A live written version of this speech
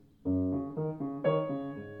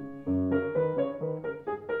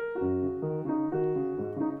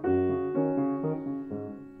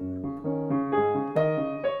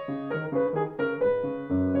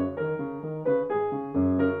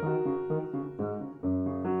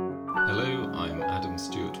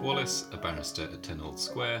Stewart-Wallace, a barrister at 10 Old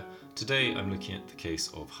Square. Today I'm looking at the case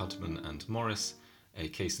of Hudman and Morris, a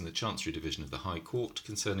case in the Chancery Division of the High Court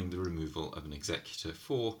concerning the removal of an executor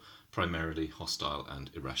for primarily hostile and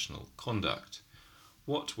irrational conduct.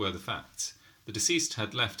 What were the facts? The deceased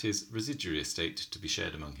had left his residuary estate to be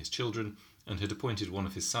shared among his children and had appointed one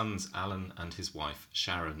of his sons, Alan, and his wife,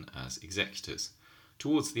 Sharon, as executors.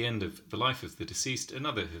 Towards the end of the life of the deceased,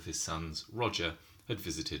 another of his sons, Roger, had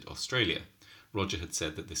visited Australia. Roger had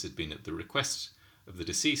said that this had been at the request of the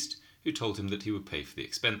deceased, who told him that he would pay for the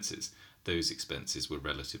expenses. Those expenses were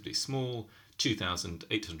relatively small,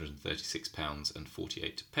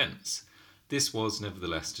 £2,836.48. This was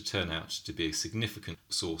nevertheless to turn out to be a significant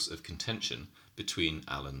source of contention between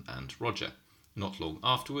Alan and Roger. Not long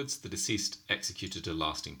afterwards, the deceased executed a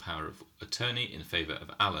lasting power of attorney in favour of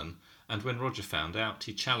Alan, and when Roger found out,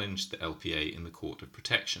 he challenged the LPA in the Court of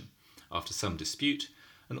Protection. After some dispute,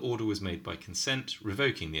 an order was made by consent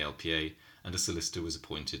revoking the LPA, and a solicitor was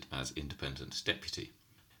appointed as independent deputy.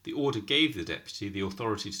 The order gave the deputy the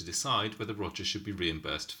authority to decide whether Roger should be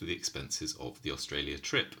reimbursed for the expenses of the Australia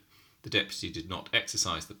trip. The deputy did not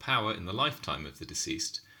exercise the power in the lifetime of the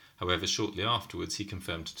deceased. However, shortly afterwards he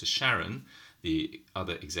confirmed to Sharon, the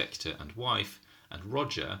other executor and wife, and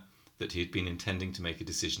Roger that he had been intending to make a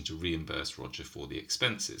decision to reimburse Roger for the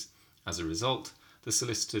expenses. As a result, the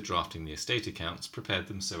solicitor drafting the estate accounts prepared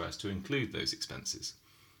them so as to include those expenses.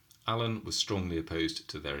 Alan was strongly opposed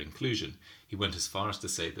to their inclusion. He went as far as to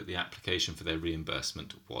say that the application for their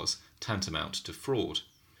reimbursement was tantamount to fraud.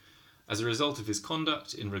 As a result of his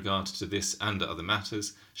conduct in regard to this and other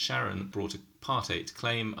matters, Sharon brought a Part 8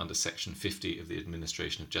 claim under Section 50 of the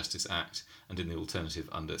Administration of Justice Act and in the alternative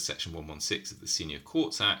under Section 116 of the Senior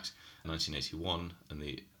Courts Act 1981 and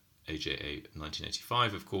the AJA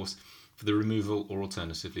 1985, of course, for the removal or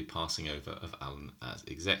alternatively passing over of Alan as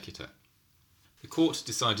executor. The court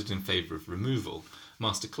decided in favour of removal.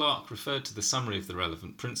 Master Clerk referred to the summary of the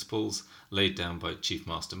relevant principles laid down by Chief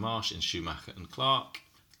Master Marsh in Schumacher and Clark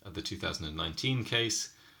of the 2019 case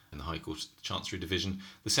in the High Court Chancery Division.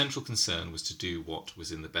 The central concern was to do what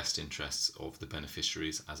was in the best interests of the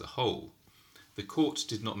beneficiaries as a whole. The court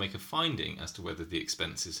did not make a finding as to whether the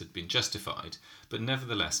expenses had been justified, but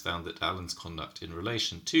nevertheless found that Alan's conduct in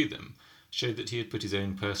relation to them showed that he had put his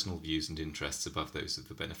own personal views and interests above those of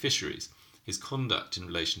the beneficiaries. His conduct in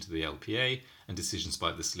relation to the LPA and decisions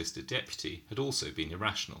by the solicitor deputy had also been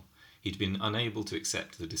irrational. He'd been unable to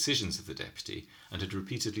accept the decisions of the deputy and had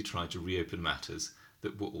repeatedly tried to reopen matters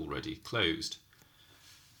that were already closed.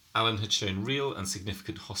 Alan had shown real and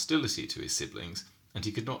significant hostility to his siblings, and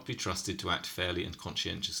he could not be trusted to act fairly and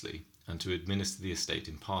conscientiously and to administer the estate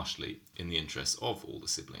impartially in the interests of all the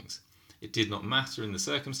siblings. It did not matter in the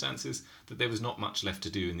circumstances that there was not much left to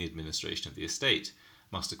do in the administration of the estate.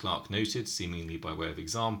 Master Clerk noted, seemingly by way of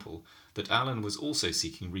example, that Alan was also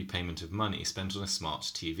seeking repayment of money spent on a smart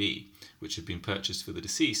TV, which had been purchased for the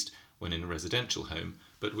deceased when in a residential home,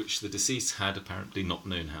 but which the deceased had apparently not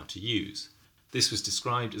known how to use. This was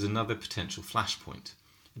described as another potential flashpoint.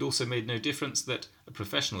 It also made no difference that a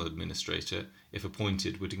professional administrator, if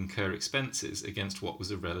appointed, would incur expenses against what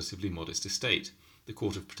was a relatively modest estate. The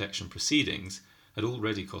Court of Protection proceedings had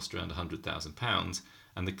already cost around £100,000,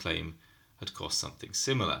 and the claim had cost something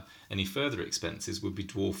similar. Any further expenses would be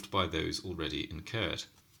dwarfed by those already incurred.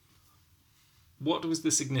 What was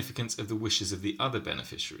the significance of the wishes of the other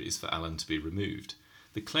beneficiaries for Alan to be removed?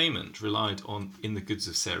 The claimant relied on In the Goods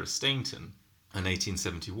of Sarah Stainton, an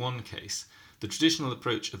 1871 case. The traditional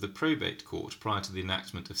approach of the probate court prior to the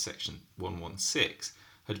enactment of Section 116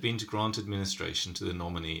 had been to grant administration to the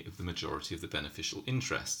nominee of the majority of the beneficial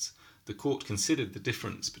interests. The court considered the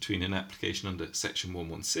difference between an application under Section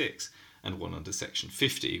 116 and one under Section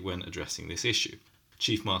 50 when addressing this issue.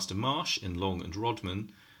 Chief Master Marsh in Long and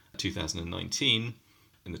Rodman, 2019,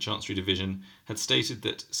 in the Chancery Division, had stated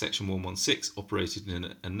that Section 116 operated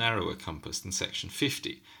in a narrower compass than Section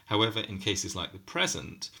 50. However, in cases like the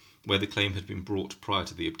present, where the claim had been brought prior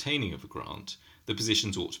to the obtaining of a grant, the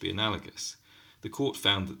positions ought to be analogous. The court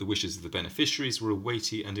found that the wishes of the beneficiaries were a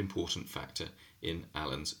weighty and important factor in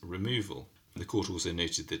Alan's removal. The court also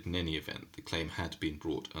noted that in any event, the claim had been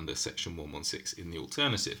brought under Section 116 in the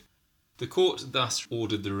alternative. The court thus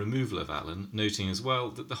ordered the removal of Alan, noting as well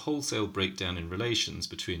that the wholesale breakdown in relations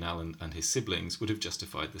between Alan and his siblings would have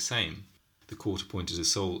justified the same. The court appointed a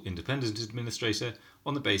sole independent administrator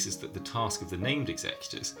on the basis that the task of the named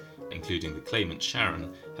executors, including the claimant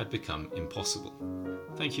Sharon, had become impossible.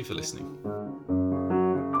 Thank you for listening.